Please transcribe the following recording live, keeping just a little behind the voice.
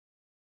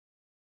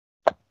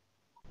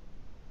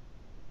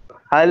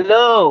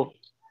Hello,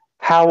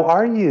 How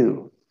are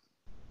you?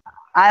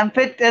 I'm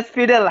fit as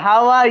fiddle.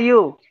 How are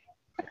you?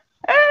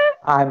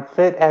 I'm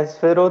fit as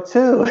fiddle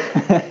too.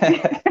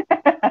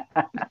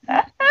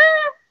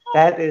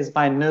 That is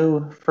my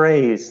new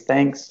phrase,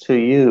 thanks to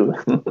you.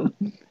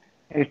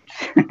 It's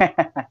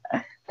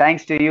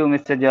thanks to you,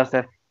 Mr.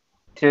 Joseph,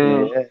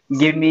 to Yes.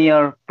 give me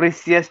your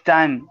precious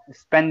time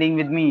spending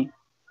with me.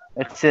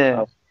 It's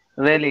Oh,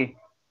 really,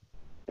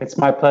 it's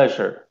my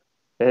pleasure.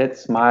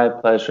 It's my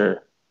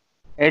pleasure.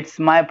 it's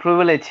my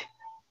privilege.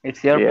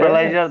 It's your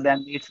pleasure, Yes.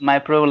 then it's my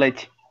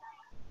privilege.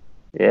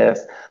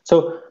 Yes.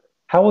 So,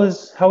 how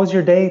was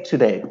your day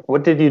today?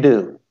 What did you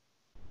do?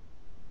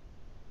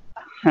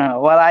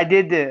 Well, I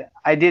did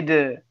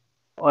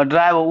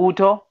drive a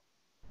auto.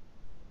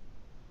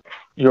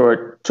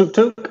 Your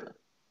tuk-tuk?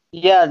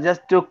 Yeah,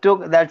 just tuk.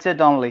 That's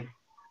it only.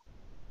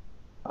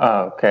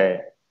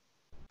 Okay.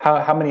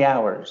 How many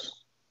hours?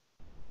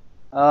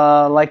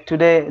 Like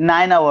today,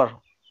 9 hour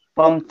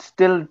from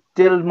still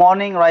till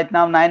morning right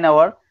now, 9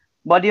 hour.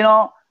 But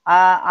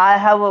I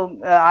have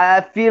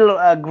I feel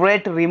a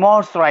great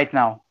remorse right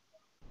now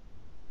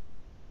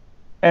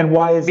And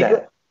why is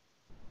because that?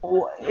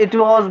 it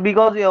was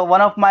because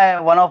one of my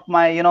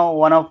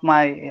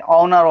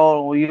owner,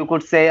 or you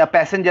could say a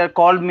passenger,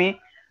 called me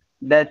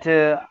that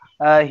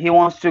he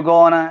wants to go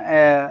on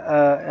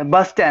a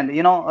bus stand,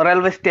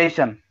 railway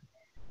station.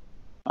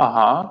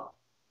 Uh-huh.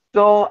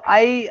 So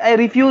I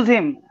refuse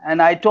him,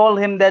 and I told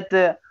him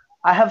that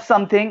I have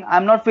something.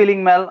 I'm not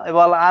feeling well.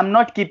 Well, I'm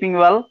not keeping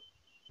well,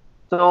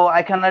 so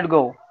I cannot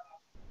go.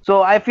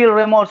 So I feel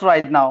remorse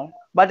right now.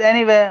 But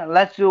anyway,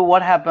 let's do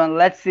what happened.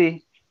 Let's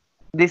see.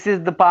 This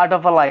is the part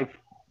of a life.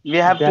 We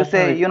have to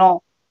say,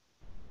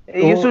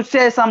 Definitely. you should Well,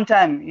 say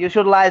sometime. You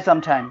should lie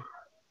sometime.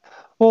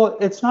 well,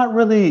 it's not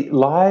really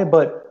lie,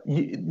 but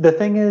the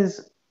thing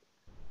is,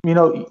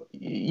 you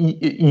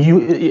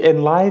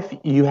in life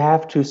you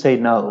have to say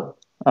no.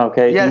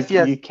 Okay, Yes,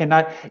 yes. you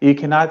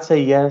cannot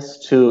say yes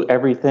to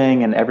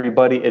everything and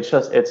everybody.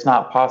 It's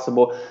not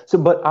possible. So,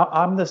 but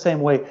I'm the same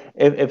way.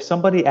 If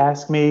somebody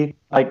asks me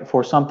like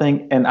for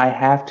something and I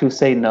have to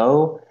say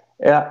no,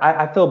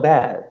 I feel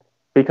bad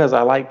because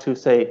I like to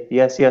say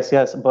yes, yes,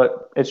 yes,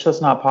 but it's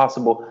just not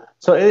possible.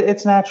 So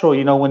it's natural,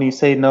 when you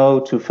say no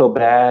to feel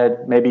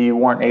bad. Maybe you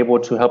weren't able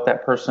to help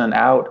that person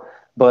out,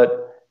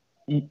 but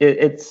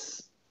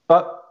it's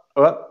uh,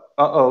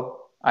 uh-oh.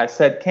 I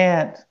said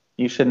can't.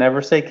 You should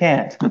never say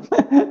can't.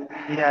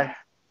 Yes.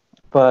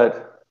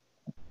 But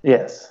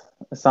yes,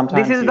 This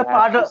sometimes is you the have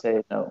part to of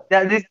say no.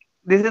 yeah, this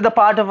is the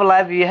part of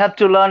life. We have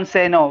to learn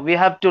say no. We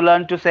have to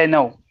learn to say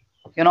no.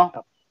 You know.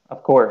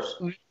 Of course.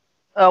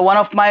 One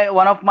of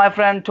my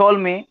friend told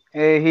me,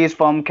 he is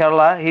from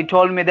Kerala. He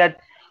told me that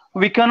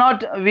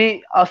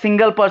we a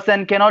single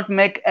person cannot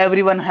make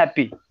everyone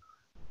happy.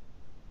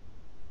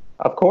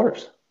 Of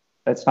course.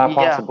 It's not Yeah.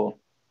 possible.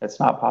 It's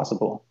not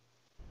possible.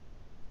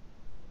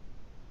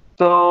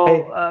 So,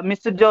 Hey,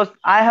 Mr. Jose,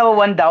 I have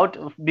one doubt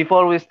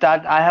before we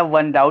start. I have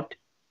one doubt.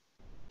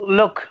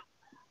 Look,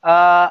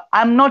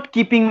 I'm not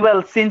keeping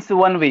well since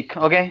 1 week.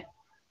 Okay,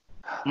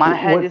 my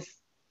head what is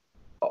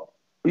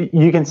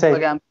you can say,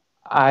 okay.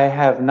 I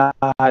have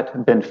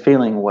not been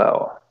feeling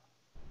well.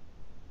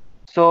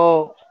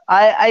 So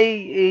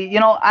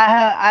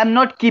I'm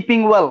not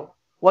keeping well.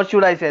 What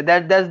should I say?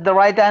 That's the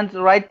right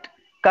answer, right?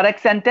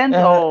 Correct sentence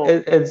or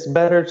It's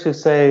better to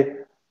say,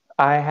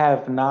 I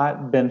have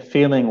not been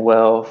feeling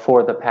well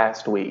for the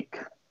past week.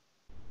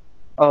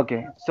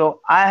 okay, so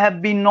I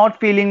have been not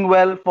feeling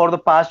well for the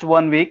past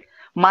 1 week.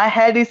 My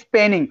head is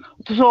paining.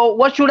 So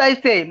what should I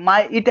say?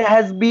 It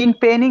has been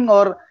paining,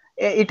 or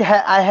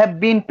I have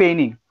been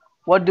paining.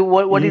 What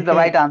You is the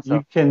right can answer?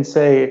 you can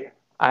say,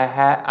 I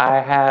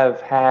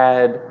have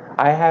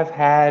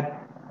had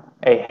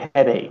a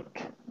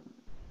headache.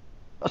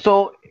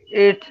 So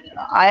it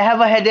I have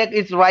a headache.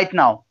 It's right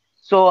now.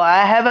 So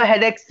I have a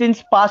headache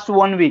since past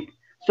 1 week.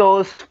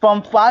 So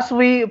from past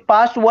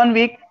 1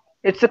 week,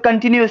 it's a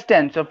continuous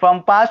tense. So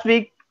from past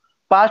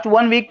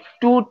 1 week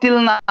to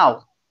till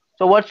now.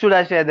 So what should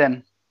I say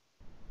then?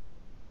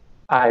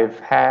 I've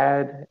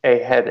had a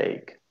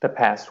headache the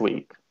past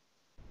week.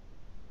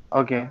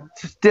 Okay,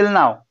 so still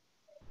now.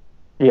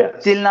 Till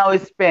Yes. now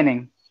it's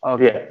paining.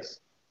 Okay. Yes.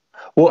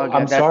 Well, Okay,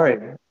 I'm that's good. sorry.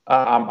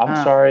 I'm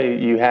Uh,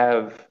 sorry you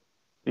have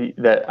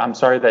that. I'm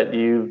sorry that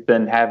you've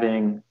been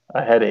having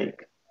a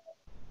headache.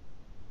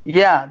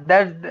 yeah,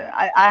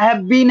 I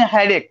have been a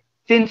headache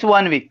since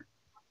 1 week.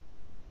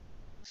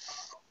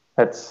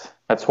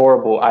 That's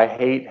horrible. I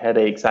hate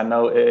headaches. I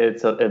know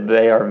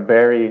they are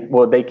very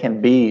well. They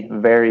can be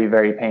very,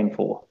 very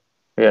painful.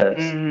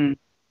 Yes. Hmm.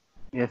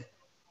 Yes.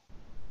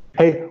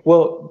 Hey,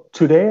 well,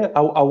 today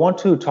I want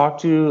to talk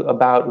to you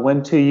about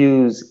when to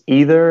use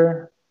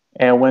either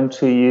and when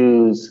to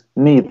use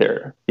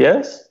neither.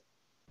 Yes?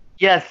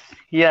 Yes.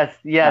 Yes.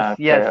 Yes.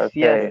 Okay, Yes. Yes.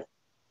 okay,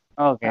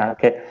 Okay.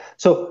 okay.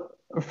 So,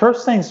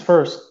 first things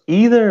first,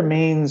 either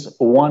means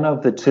one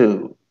of the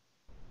two.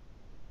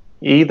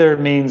 Either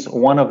means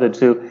one of the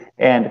two,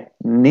 and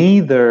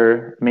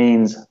neither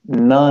means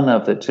none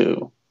of the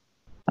two.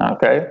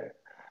 Okay?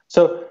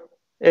 So,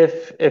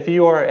 if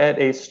you are at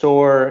a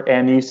store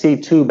and you see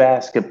two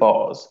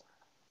basketballs,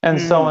 and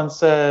Hmm. someone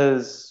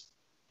says,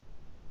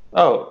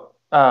 "Oh,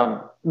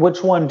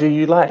 which one do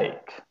you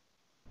like?"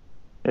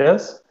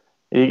 Yes,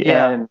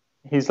 Yeah. and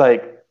he's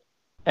like,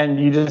 and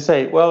you just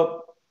say,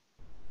 "Well,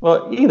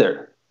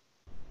 either."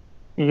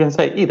 You can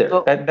say either.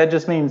 So That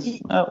just means y-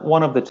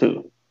 one of the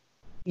two.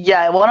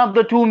 yeah, one of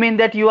the two mean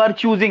that you are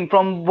choosing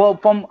from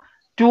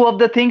two of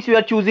the things you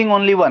are choosing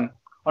only one,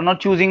 or not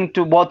choosing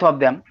to both of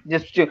them.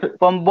 Just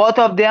from both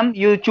of them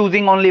you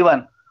choosing only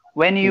one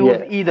when you use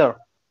Yes, either.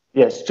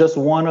 yes, just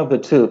one of the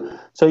two.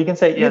 So you can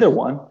say Yes. either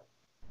one.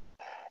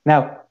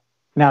 Now,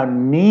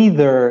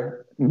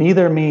 neither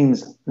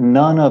means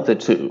none of the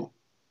two.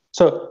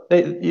 So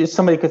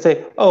somebody could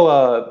say,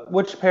 "Oh,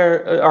 which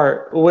pair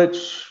or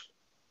which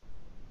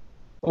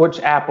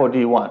apple do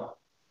you want?"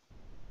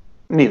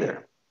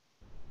 Neither.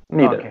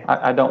 Neither. Okay.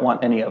 I don't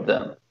want any of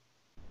them.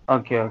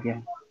 Okay. Okay.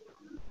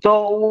 So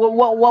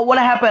what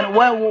happened?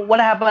 What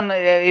happened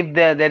if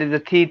there is a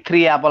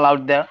three apple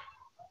out there?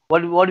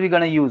 What are we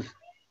gonna use?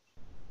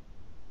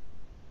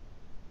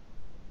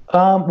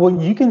 Well,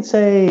 you can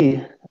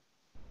say,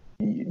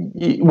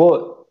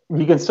 well,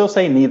 you can still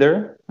say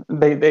neither.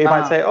 They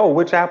might Uh, say, "Oh,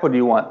 which apple do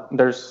you want?"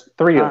 There's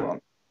three of uh,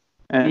 them,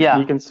 and you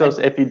yeah. can still,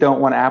 if you don't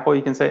want apple,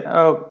 you can say,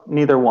 "Oh,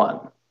 neither one."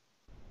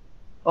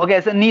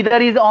 Okay, so neither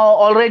is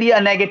already a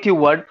negative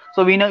word,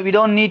 so we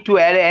don't need to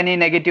add any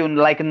negative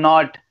like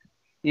not.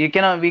 We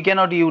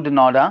cannot use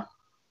not. Huh?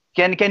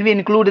 Can we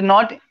include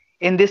not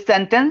in this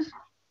sentence?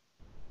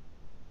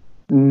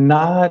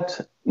 Not,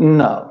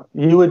 no.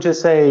 You would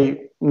just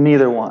say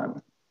neither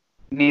one.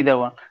 Neither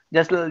one.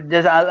 Just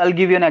I'll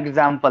give you an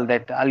example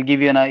that I'll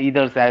give you an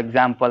either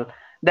example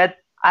that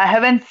I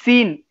haven't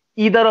seen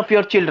either of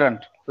your children.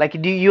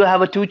 Like, do you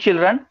have a two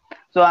children?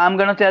 So I'm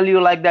gonna tell you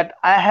like that.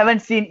 I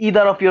haven't seen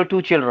either of your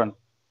two children,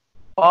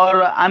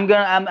 or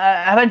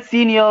I haven't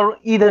seen your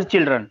either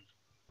children.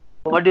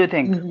 What do you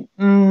think?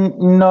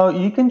 No,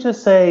 you can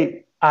just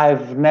say,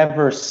 "I've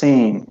never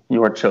seen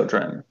your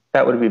children."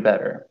 That would be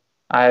better.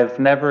 "I've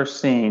never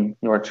seen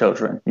your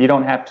children." You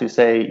don't have to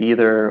say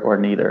either or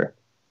neither.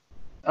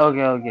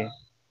 Okay, okay.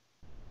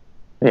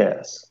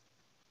 Yes.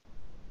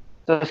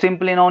 So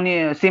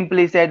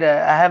simply said,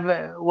 I have.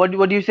 What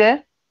do you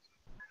say?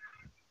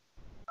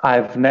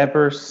 "I've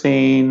never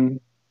seen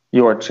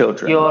your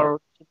children." Your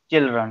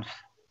children's.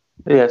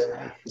 Yes.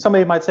 I see.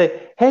 Somebody might say,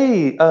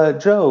 "Hey,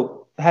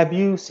 Joe, have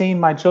you seen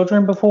my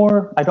children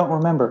before? I don't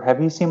remember.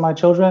 Have you seen my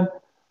children?"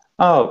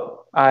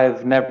 "Oh,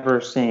 I've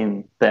never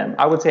seen them."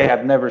 I would say,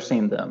 "I've never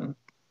seen them."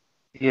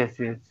 Yes,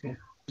 yes, yes.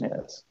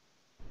 Yes.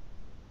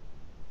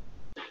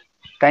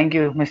 Thank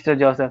you, Mr.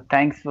 Joseph.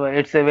 Thanks for.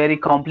 It's a very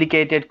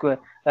complicated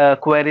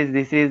queries.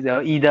 This is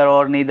either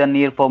or neither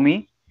near for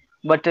me,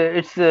 but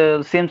it's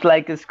seems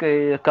like it's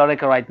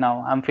correct right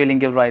now. I'm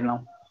feeling it right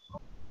now.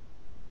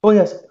 Well,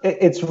 yes,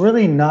 it's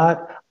really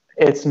not.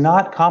 It's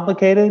not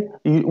complicated.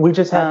 We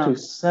just have Uh,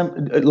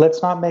 to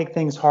let's not make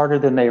things harder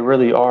than they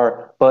really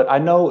are. But I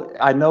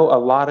know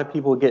a lot of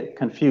people get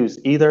confused.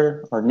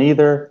 Either or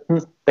neither.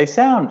 They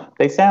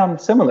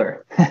sound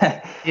similar.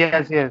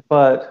 yes, yes.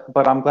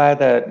 But I'm glad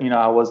that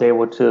I was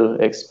able to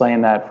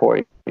explain that for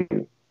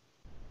you.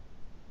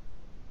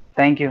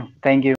 Thank you. Thank you.